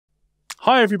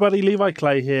Hi everybody, Levi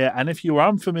Clay here, and if you are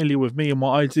unfamiliar with me and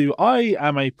what I do, I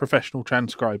am a professional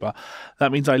transcriber.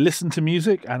 That means I listen to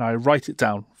music and I write it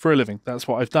down for a living. That's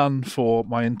what I've done for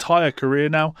my entire career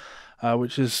now,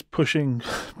 which is pushing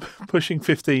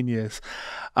 15 years.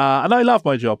 And I love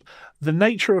my job. The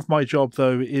nature of my job,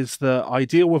 though, is that I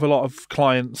deal with a lot of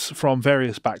clients from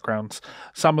various backgrounds.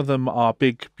 Some of them are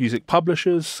big music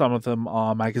publishers, some of them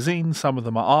are magazines, some of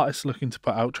them are artists looking to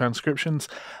put out transcriptions,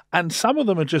 and some of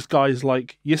them are just guys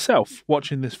like yourself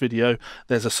watching this video.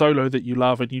 There's a solo that you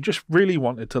love and you just really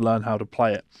wanted to learn how to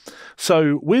play it.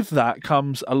 So with that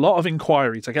comes a lot of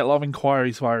inquiries. I get a lot of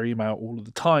inquiries via email all of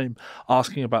the time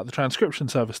asking about the transcription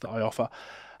service that I offer.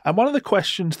 And one of the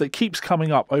questions that keeps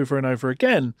coming up over and over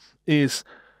again is,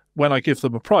 when I give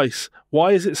them a price,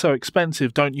 why is it so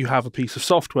expensive? Don't you have a piece of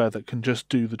software that can just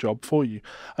do the job for you?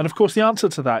 And of course, the answer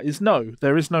to that is no.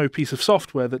 There is no piece of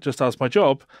software that just does my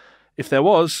job. If there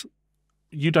was,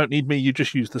 you don't need me, you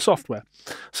just use the software.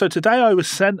 So today I was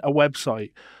sent a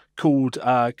website called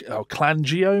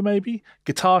Clangio, maybe?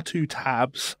 Guitar 2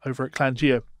 Tabs over at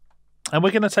Clangio. And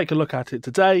we're going to take a look at it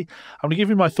today. I'm going to give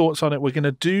you my thoughts on it. We're going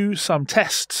to do some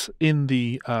tests in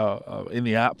the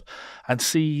app and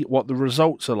see what the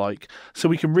results are like, so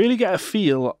we can really get a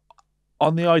feel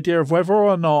on the idea of whether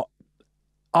or not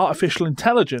artificial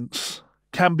intelligence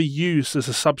can be used as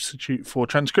a substitute for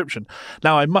transcription.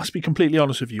 Now, I must be completely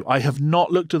honest with you. I have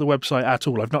not looked at the website at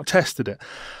all. I've not tested it.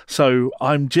 So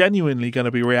I'm genuinely going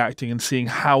to be reacting and seeing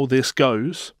how this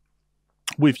goes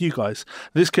with you guys.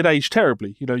 This could age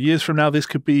terribly. You know, years from now, this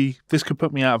could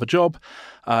put me out of a job.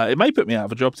 It may put me out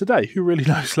of a job today. Who really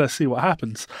knows? Let's see what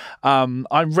happens. I'm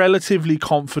relatively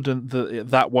confident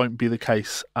that that won't be the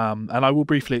case, and I will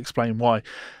briefly explain why.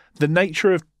 The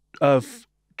nature of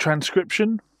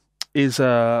transcription is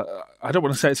I don't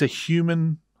want to say it's a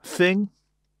human thing,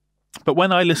 but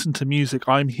when I listen to music,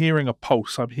 I'm hearing a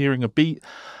pulse, I'm hearing a beat,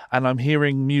 and I'm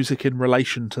hearing music in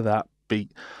relation to that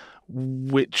beat,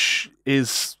 which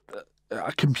is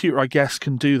a computer, I guess,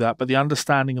 can do that, but the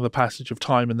understanding of the passage of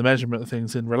time and the measurement of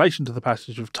things in relation to the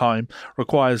passage of time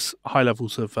requires high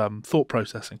levels of thought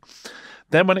processing.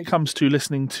 Then when it comes to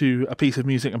listening to a piece of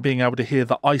music and being able to hear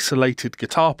the isolated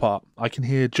guitar part, I can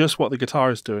hear just what the guitar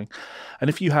is doing. And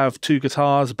if you have two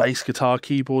guitars, bass guitar,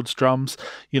 keyboards, drums,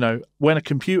 you know, when a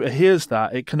computer hears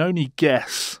that, it can only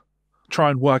guess,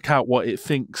 try and work out what it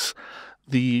thinks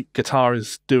the guitar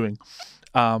is doing.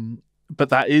 But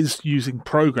that is using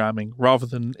programming rather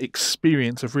than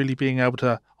experience of really being able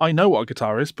to, I know what a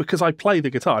guitar is because I play the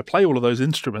guitar. I play all of those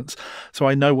instruments, so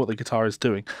I know what the guitar is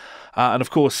doing. And of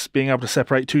course, being able to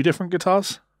separate two different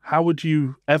guitars, how would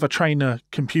you ever train a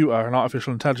computer, an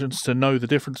artificial intelligence, to know the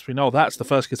difference between, oh, that's the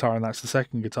first guitar and that's the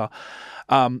second guitar?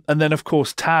 And then, of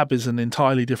course, tab is an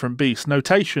entirely different beast.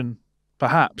 Notation,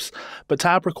 perhaps, but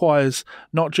tab requires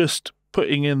not just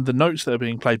putting in the notes that are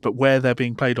being played, but where they're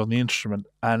being played on the instrument.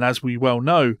 And as we well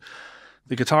know,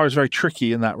 the guitar is very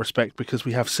tricky in that respect because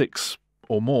we have 6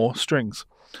 or more strings.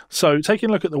 So taking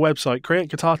a look at the website, create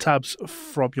guitar tabs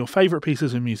from your favourite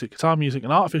pieces of music, guitar music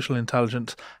and artificial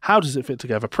intelligence. How does it fit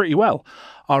together? Pretty well.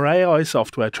 Our AI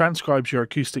software transcribes your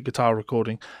acoustic guitar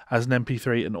recording as an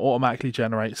MP3 and automatically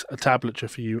generates a tablature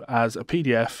for you as a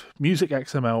PDF, music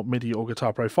XML, MIDI or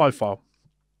Guitar Pro 5 file.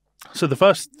 So the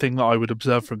first thing that I would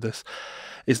observe from this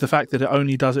is the fact that it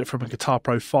only does it from a Guitar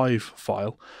Pro 5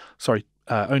 file.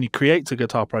 Only creates a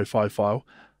Guitar Pro 5 file.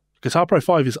 Guitar Pro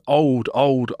 5 is old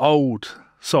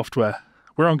software.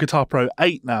 We're on Guitar Pro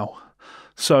 8 now.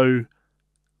 So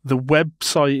the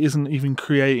website isn't even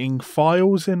creating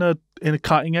files in a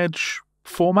cutting edge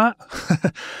format.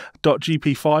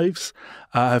 .gp5s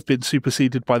have been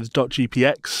superseded by the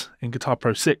 .gpx in Guitar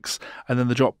Pro 6, and then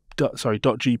the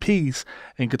 .gps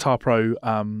in Guitar Pro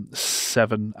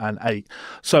 7 and 8.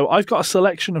 So I've got a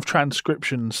selection of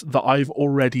transcriptions that I've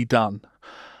already done,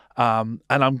 and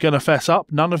I'm going to fess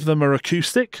up, none of them are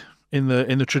acoustic in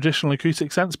the traditional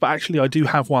acoustic sense, but actually I do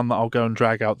have one that I'll go and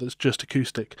drag out that's just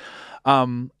acoustic.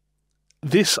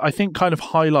 This, I think, kind of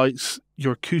highlights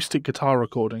your acoustic guitar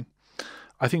recording.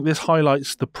 I think this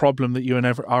highlights the problem that you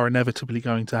are inevitably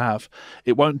going to have.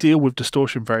 It won't deal with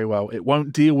distortion very well. It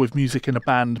won't deal with music in a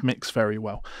band mix very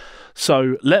well.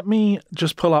 So let me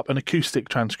just pull up an acoustic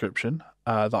transcription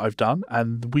that I've done,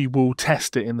 and we will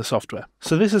test it in the software.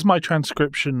 So this is my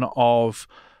transcription of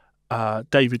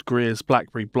David Greer's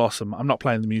Blackberry Blossom. I'm not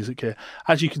playing the music here.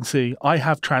 As you can see, I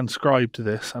have transcribed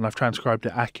this and I've transcribed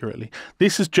it accurately.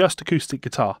 This is just acoustic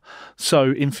guitar.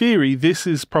 So in theory, this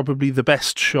is probably the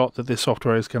best shot that this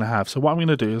software is going to have. So what I'm going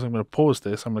to do is I'm going to pause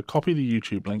this. I'm going to copy the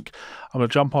YouTube link. I'm going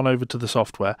to jump on over to the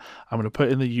software. I'm going to put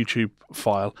in the YouTube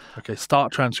file. Okay,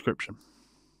 start transcription.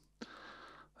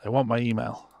 They want my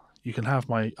email. You can have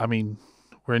my, I mean,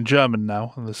 we're in German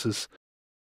now, and this is...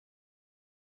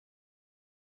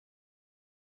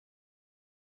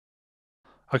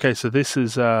 Okay, so this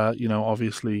is,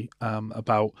 obviously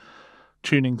about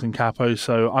tunings and capos.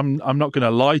 So I'm not going to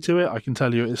lie to it. I can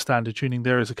tell you it is standard tuning.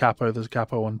 There is a capo. There's a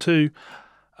capo on 2.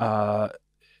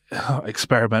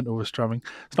 Experimental with strumming.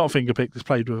 It's not finger picked. It's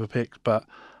played with a pick, but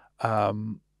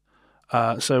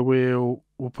so we'll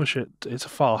push it. It's a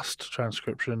fast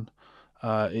transcription.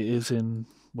 It is in.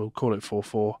 We'll call it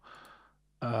 4/4.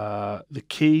 The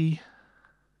key.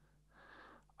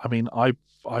 I mean, I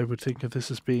would think of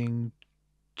this as being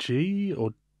G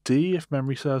or D if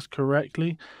memory serves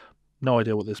correctly. No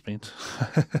idea what this means.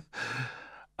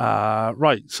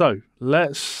 Right, so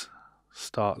let's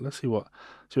start. Let's see what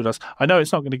it does. I know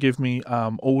it's not going to give me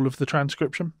all of the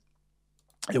transcription.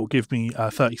 It will give me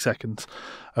 30 seconds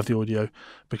of the audio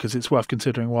because it's worth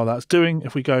considering while that's doing.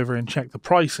 If we go over and check the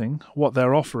pricing, what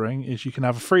they're offering is you can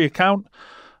have a free account,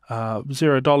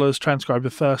 $0, transcribe the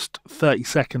first 30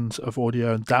 seconds of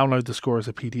audio and download the score as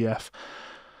a PDF.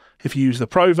 If you use the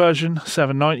Pro version,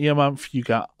 $7.90 a month, you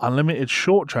get unlimited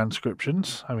short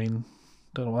transcriptions. I mean,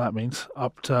 don't know what that means.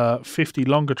 Up to 50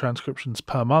 longer transcriptions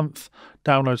per month.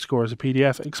 Download score as a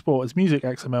PDF. Export as music,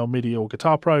 XML, MIDI, or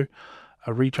Guitar Pro.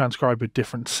 Retranscribe with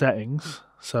different settings.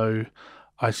 So,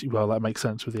 I see. Well, that makes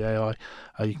sense with the AI.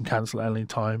 You can cancel at any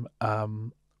time.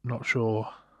 Not sure.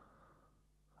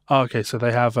 Oh, okay, so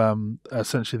they have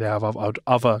essentially they have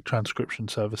other transcription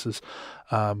services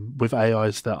with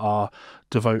AIs that are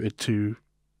devoted to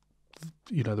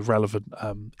the relevant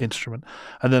instrument,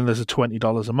 and then there's a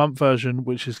 $20 a month version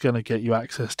which is going to get you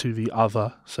access to the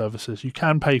other services. You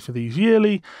can pay for these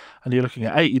yearly, and you're looking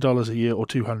at $80 a year or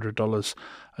 $200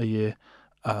 a year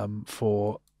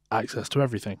for access to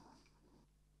everything.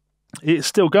 It's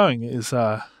still going. It is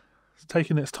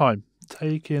taking its time.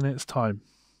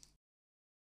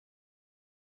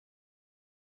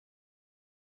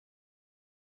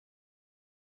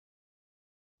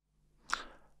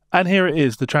 And here it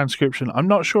is, the transcription. I'm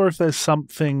not sure if there's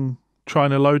something trying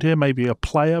to load here, maybe a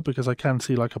player, because I can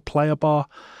see like a player bar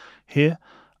here.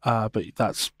 But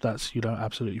that's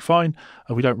absolutely fine.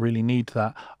 We don't really need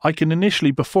that. I can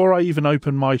initially, before I even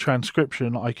open my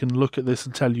transcription, I can look at this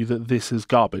and tell you that this is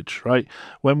garbage, right?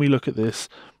 When we look at this,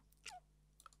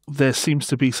 there seems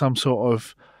to be some sort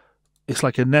of, it's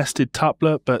like a nested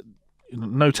tuplet, but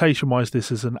notation-wise,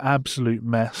 this is an absolute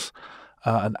mess,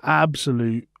 an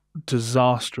absolute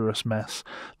disastrous mess.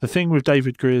 The thing with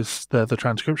David Greer's, the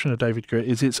transcription of David Greer,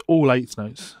 is it's all eighth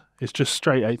notes. It's just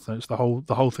straight eighth notes. The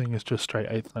whole thing is just straight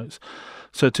eighth notes.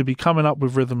 So to be coming up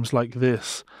with rhythms like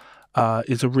this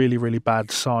is a really, really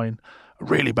bad sign. A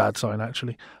really bad sign,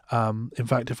 actually. In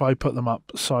fact, if I put them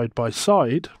up side by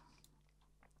side,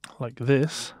 like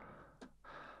this,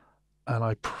 and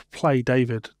I play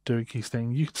David doing his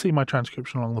thing, you can see my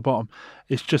transcription along the bottom.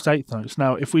 It's just eighth notes.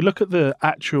 Now, if we look at the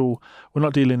actual, we're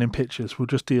not dealing in pitches. We'll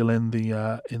just deal in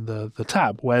the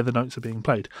tab where the notes are being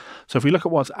played. So if we look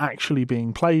at what's actually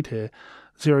being played here,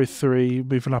 0-3,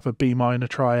 moving up a B minor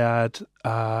triad.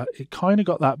 It kind of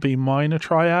got that B minor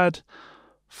triad.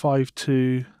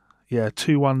 5-2, yeah,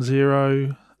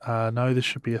 2-1-0. No, this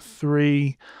should be a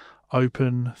 3.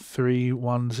 Open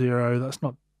 3-1-0. That's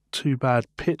not too bad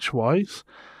pitch wise.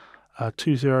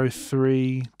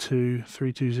 2-0-3-2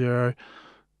 3-2-0.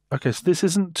 Okay, so this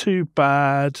isn't too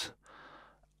bad.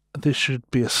 This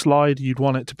should be a slide. You'd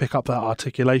want it to pick up that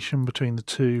articulation between the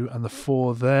 2 and the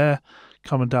 4 there,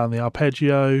 coming down the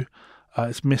arpeggio.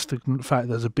 It's missed the fact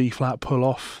there's a B flat pull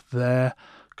off there.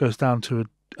 Goes down to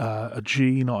a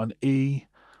G, not an E.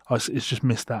 It's just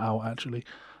missed that out actually.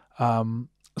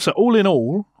 So all in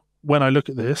all, when I look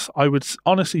at this, I would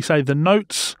honestly say the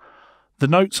notes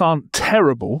aren't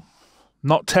terrible,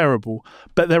 not terrible,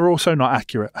 but they're also not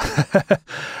accurate.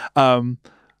 And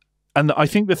I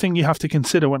think the thing you have to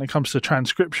consider when it comes to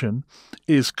transcription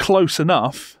is close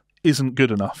enough isn't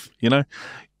good enough.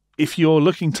 If you're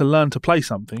looking to learn to play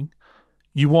something,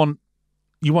 you want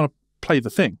to play the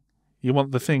thing. You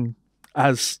want the thing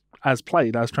as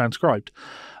played, as transcribed.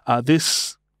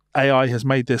 This AI has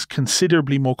made this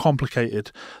considerably more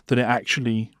complicated than it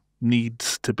actually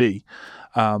needs to be,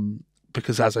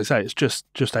 because, as I say, it's just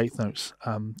eighth notes.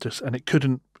 And it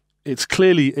couldn't. It's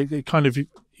clearly it kind of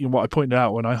what I pointed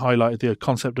out when I highlighted the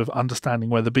concept of understanding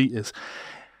where the beat is.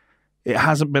 It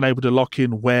hasn't been able to lock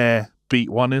in where beat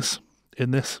 1 is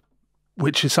in this,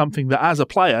 which is something that, as a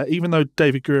player, even though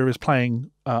David Greer is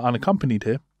playing unaccompanied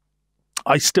here,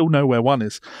 I still know where 1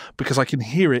 is because I can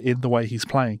hear it in the way he's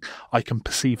playing. I can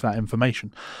perceive that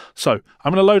information. So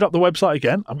I'm going to load up the website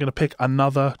again. I'm going to pick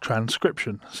another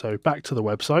transcription. So back to the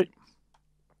website.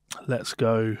 Let's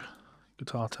go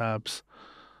guitar tabs.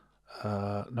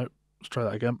 Nope, let's try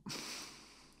that again.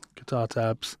 Guitar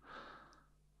tabs.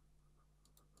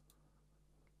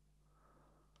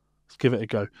 Let's give it a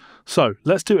go. So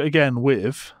let's do it again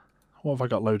with, what have I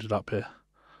got loaded up here?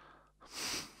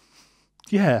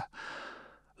 Yeah,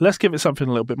 let's give it something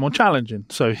a little bit more challenging.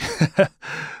 So,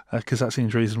 because that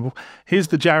seems reasonable. Here's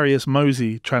the Jarius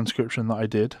Mosey transcription that I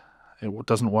did. It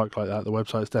doesn't work like that. The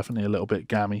website's definitely a little bit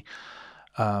gammy.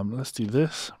 Let's do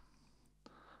this.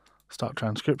 Start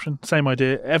transcription. Same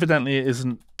idea. Evidently, it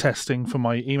isn't testing for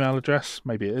my email address.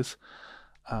 Maybe it is.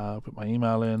 Put my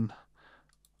email in.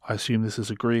 I assume this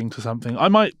is agreeing to something. I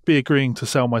might be agreeing to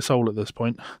sell my soul at this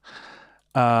point.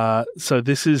 So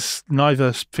this is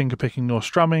neither fingerpicking nor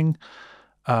strumming.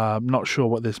 Not sure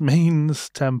what this means.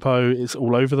 Tempo is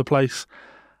all over the place.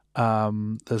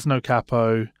 There's no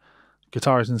capo.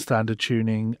 Guitar is in standard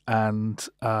tuning, and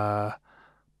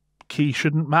key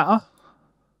shouldn't matter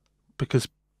because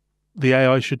the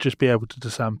AI should just be able to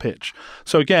discern pitch.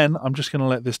 So again, I'm just going to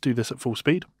let this do this at full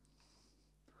speed.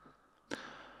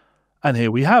 And here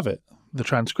we have it, the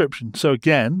transcription. So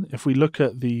again, if we look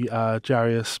at the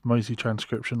Jarius Mosey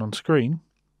transcription on screen,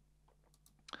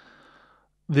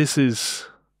 this is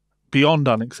beyond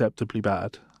unacceptably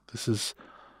bad. This is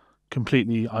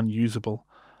completely unusable.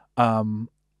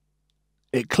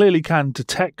 It clearly can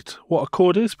detect what a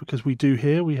chord is, because we do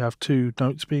here, we have two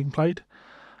notes being played.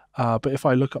 But if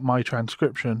I look at my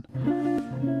transcription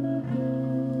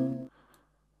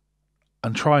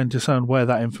and try and discern where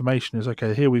that information is,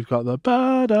 okay, here we've got the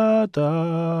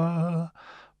ba-da-da,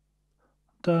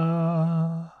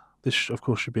 da. This, of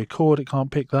course, should be a chord. It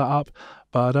can't pick that up.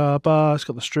 Ba-da-ba. It's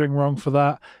got the string wrong for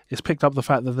that. It's picked up the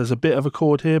fact that there's a bit of a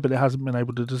chord here, but it hasn't been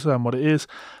able to discern what it is.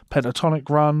 Pentatonic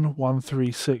run, 1,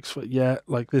 3, 6. Yeah,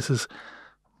 like this is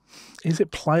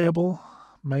it playable?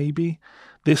 Maybe.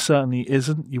 This certainly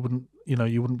isn't. You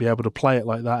wouldn't be able to play it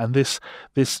like that. And this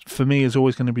for me is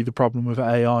always going to be the problem with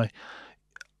AI.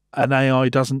 An AI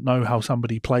doesn't know how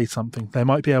somebody played something. They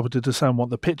might be able to discern what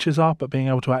the pitches are, but being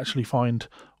able to actually find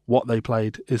what they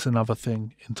played is another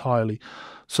thing entirely.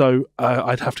 So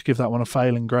I'd have to give that one a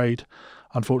failing grade.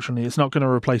 Unfortunately, it's not going to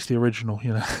replace the original.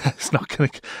 It's not going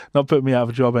to not put me out of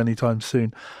a job anytime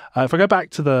soon. If I go back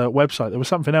to the website, there was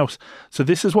something else. So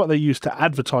this is what they use to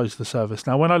advertise the service.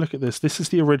 Now, when I look at this, this is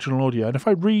the original audio. And if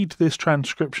I read this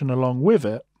transcription along with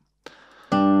it,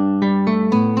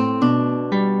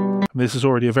 this is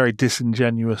already a very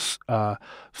disingenuous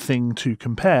thing to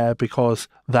compare, because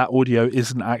that audio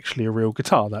isn't actually a real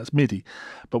guitar. That's MIDI.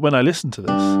 But when I listen to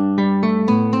this,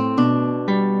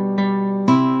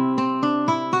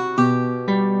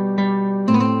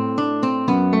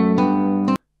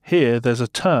 here there's a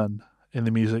turn in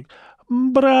the music,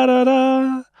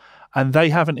 and they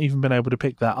haven't even been able to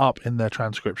pick that up in their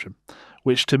transcription,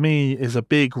 which to me is a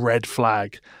big red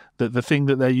flag that the thing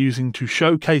that they're using to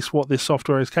showcase what this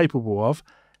software is capable of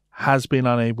has been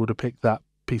unable to pick that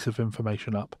piece of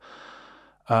information up.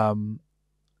 And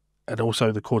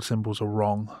also the chord symbols are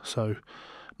wrong, so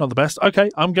not the best. Okay,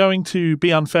 I'm going to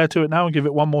be unfair to it now and give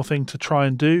it one more thing to try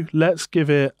and do. Let's give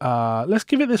it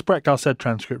this Brett Garced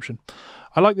transcription.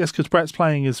 I like this because Brett's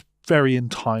playing is very in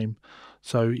time,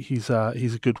 so he's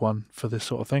a good one for this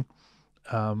sort of thing.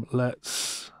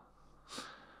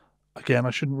 Again,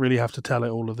 I shouldn't really have to tell it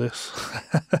all of this.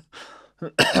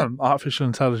 Artificial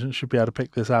intelligence should be able to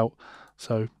pick this out,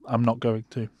 so I'm not going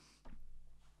to.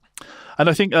 And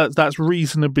I think that's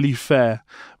reasonably fair,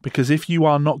 because if you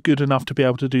are not good enough to be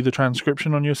able to do the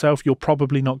transcription on yourself, you're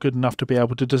probably not good enough to be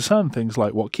able to discern things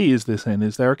like, what key is this in?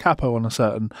 Is there a capo on a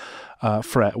certain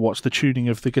fret? What's the tuning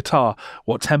of the guitar?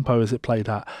 What tempo is it played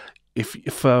at? If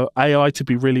for AI to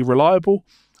be really reliable,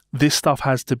 this stuff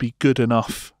has to be good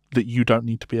enough that you don't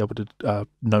need to be able to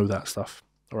know that stuff,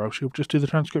 or else you'll just do the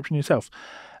transcription yourself.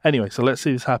 Anyway, so let's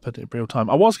see this happen in real time.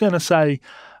 I was going to say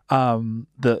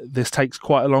that this takes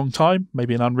quite a long time,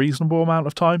 maybe an unreasonable amount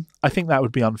of time. I think that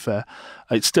would be unfair.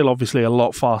 It's still obviously a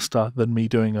lot faster than me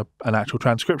doing an actual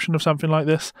transcription of something like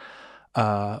this.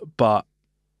 But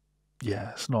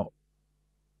yeah, it's not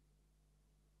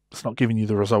giving you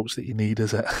the results that you need,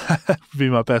 is it? Would be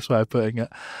my best way of putting it.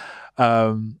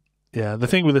 Yeah, the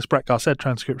thing with this Brett Garced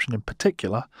transcription in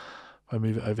particular, if I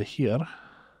move it over here,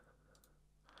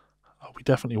 we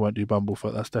definitely won't do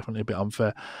Bumblefoot. That's definitely a bit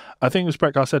unfair. I think this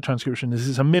Brett Garced transcription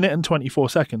is 1 minute and 24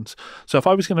 seconds. So if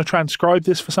I was going to transcribe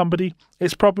this for somebody,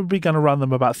 it's probably going to run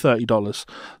them about $30.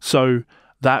 So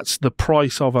that's the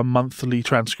price of a monthly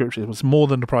transcription. It's more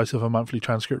than the price of a monthly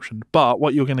transcription. But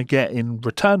what you're going to get in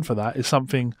return for that is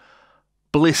something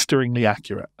blisteringly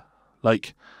accurate.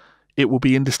 Like, it will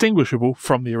be indistinguishable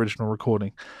from the original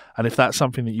recording. And if that's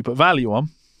something that you put value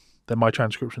on, then my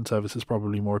transcription service is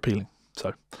probably more appealing.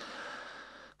 So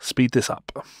speed this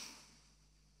up.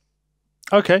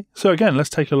 Okay, so again, let's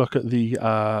take a look at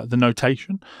the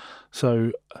notation.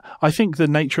 So I think the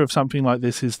nature of something like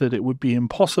this is that it would be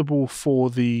impossible for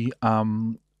the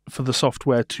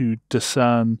software to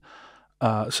discern,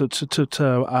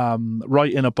 to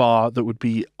write in a bar that would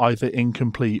be either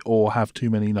incomplete or have too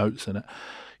many notes in it.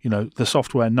 You know, the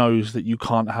software knows that you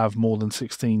can't have more than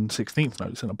 16 16th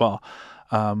notes in a bar.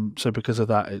 So because of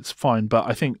that, it's fine. But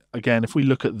I think, again, if we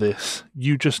look at this,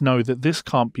 you just know that this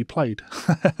can't be played.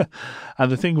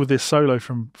 And the thing with this solo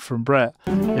from Brett,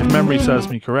 if memory serves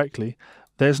me correctly,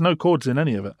 there's no chords in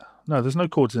any of it. No, there's no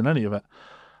chords in any of it.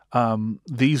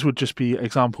 These would just be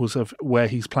examples of where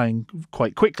he's playing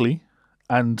quite quickly,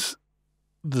 and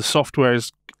the software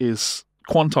is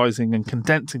quantizing and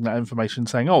condensing that information,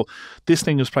 saying, oh, this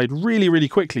thing was played really, really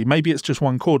quickly. Maybe it's just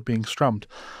one chord being strummed.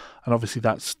 And obviously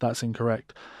that's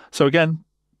incorrect. So again,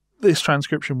 this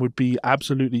transcription would be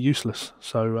absolutely useless.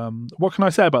 So what can I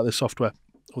say about this software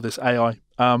or this AI?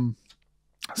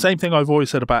 Same thing I've always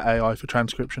said about AI for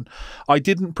transcription. I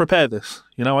didn't prepare this.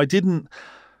 You know, I didn't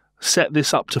set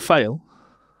this up to fail.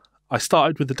 I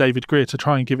started with the David Greer to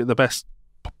try and give it the best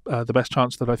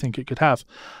chance that I think it could have,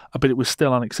 but it was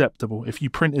still unacceptable. If you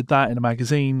printed that in a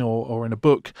magazine or in a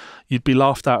book, you'd be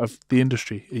laughed out of the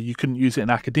industry. You couldn't use it in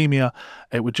academia.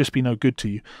 It would just be no good to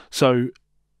you. So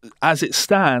as it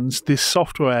stands, this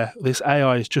software, this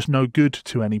AI is just no good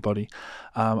to anybody.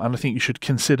 And I think you should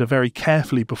consider very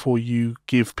carefully before you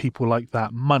give people like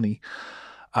that money.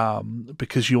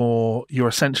 Because you're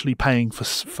essentially paying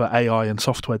for AI and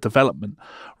software development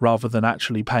rather than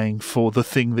actually paying for the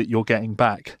thing that you're getting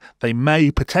back. They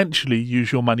may potentially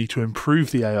use your money to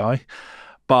improve the AI,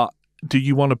 but do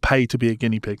you want to pay to be a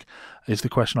guinea pig is the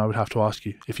question I would have to ask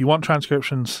you. If you want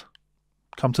transcriptions,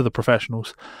 come to the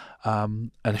professionals.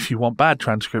 And if you want bad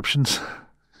transcriptions,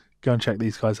 go and check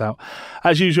these guys out.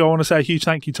 As usual, I want to say a huge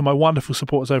thank you to my wonderful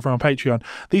supporters over on Patreon.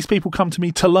 These people come to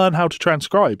me to learn how to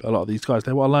transcribe. A lot of these guys,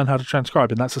 they want to learn how to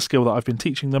transcribe, and that's a skill that I've been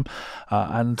teaching them.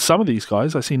 And some of these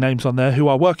guys, I see names on there who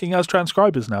are working as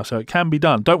transcribers now, so it can be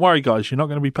done. Don't worry, guys. You're not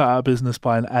going to be put out of business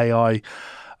by an AI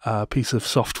piece of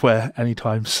software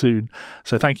anytime soon.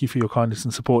 So thank you for your kindness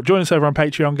and support. Join us over on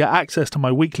Patreon. Get access to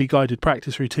my weekly guided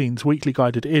practice routines, weekly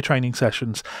guided ear training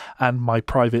sessions, and my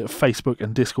private Facebook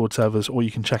and Discord servers, or you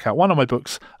can check out one of my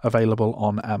books available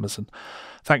on Amazon.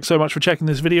 Thanks so much for checking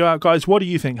this video out, guys. What do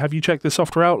you think? Have you checked this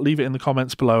software out? Leave it in the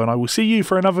comments below, and I will see you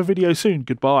for another video soon.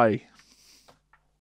 Goodbye.